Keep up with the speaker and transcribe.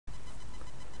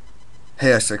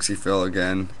Hey, Sexy Phil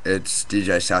again. It's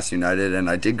DJ South United, and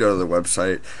I did go to the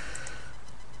website.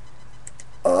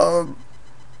 Um,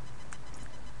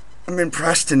 I'm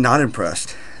impressed and not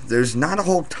impressed. There's not a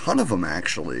whole ton of them,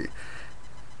 actually.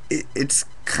 It's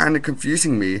kind of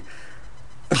confusing me.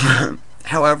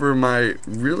 However, my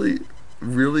really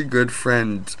good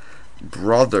friend's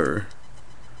brother,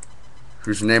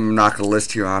 whose name I'm not going to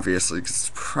list here, obviously, because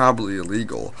it's probably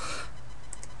illegal,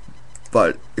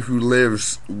 but who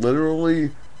lives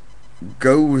literally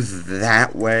goes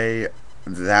that way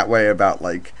about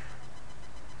like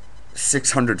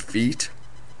 600 feet,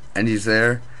 and he's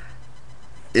there,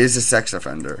 is a sex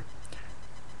offender.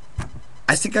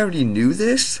 I think I already knew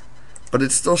this, but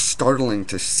it's still startling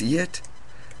to see it.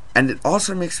 And it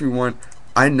also makes me want,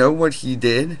 I know what he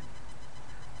did.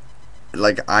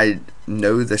 Like, I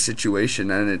know the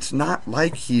situation, and it's not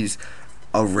like he's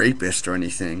a rapist or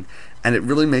anything. And it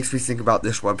really makes me think about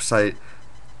this website.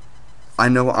 I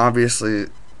know, obviously,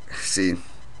 see,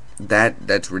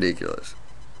 that's ridiculous.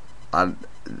 I,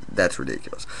 that's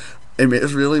ridiculous. It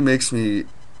really makes me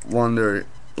wonder,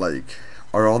 like,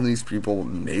 are all these people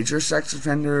major sex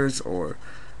offenders, or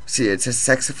see, it says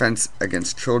sex offense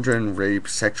against children, rape,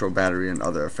 sexual battery, and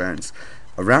other offense.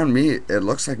 Around me, it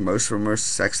looks like most of them are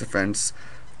sex offense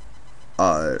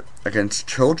against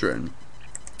children,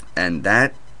 and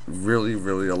that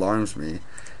really alarms me.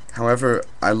 However,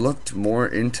 I looked more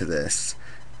into this,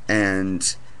 and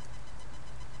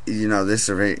this is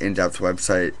a very in-depth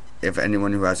website. If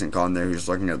anyone who hasn't gone there who's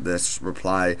looking at this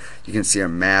reply, you can see a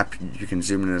map. You can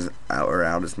zoom in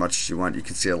out as much as you want. You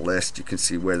can see a list. You can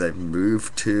see where they've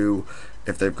moved to,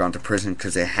 if they've gone to prison,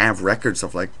 because they have records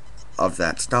of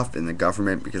that stuff in the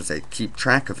government, because they keep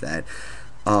track of that.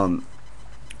 Um,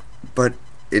 but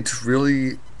it's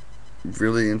really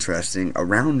interesting.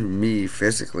 Around me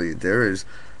physically, there is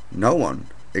no one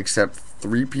except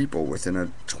three people within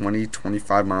a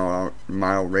 25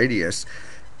 mile radius,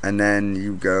 and then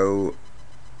you go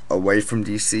away from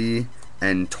DC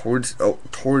and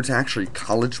towards actually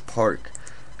College Park,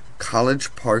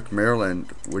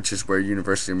 Maryland, which is where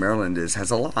University of Maryland is,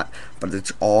 has a lot, but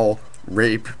it's all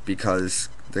rape, because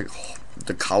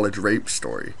the college rape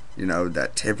story,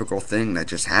 that typical thing that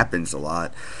just happens a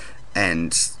lot,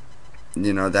 and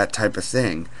that type of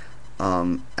thing.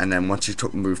 And then once you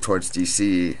move towards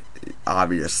DC,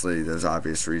 obviously there's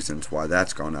obvious reasons why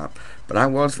that's gone up. But I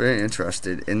was very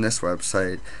interested in this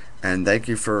website, and thank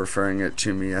you for referring it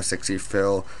to me, SXE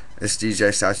Phil. It's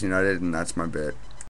DJ South United, and that's my bit.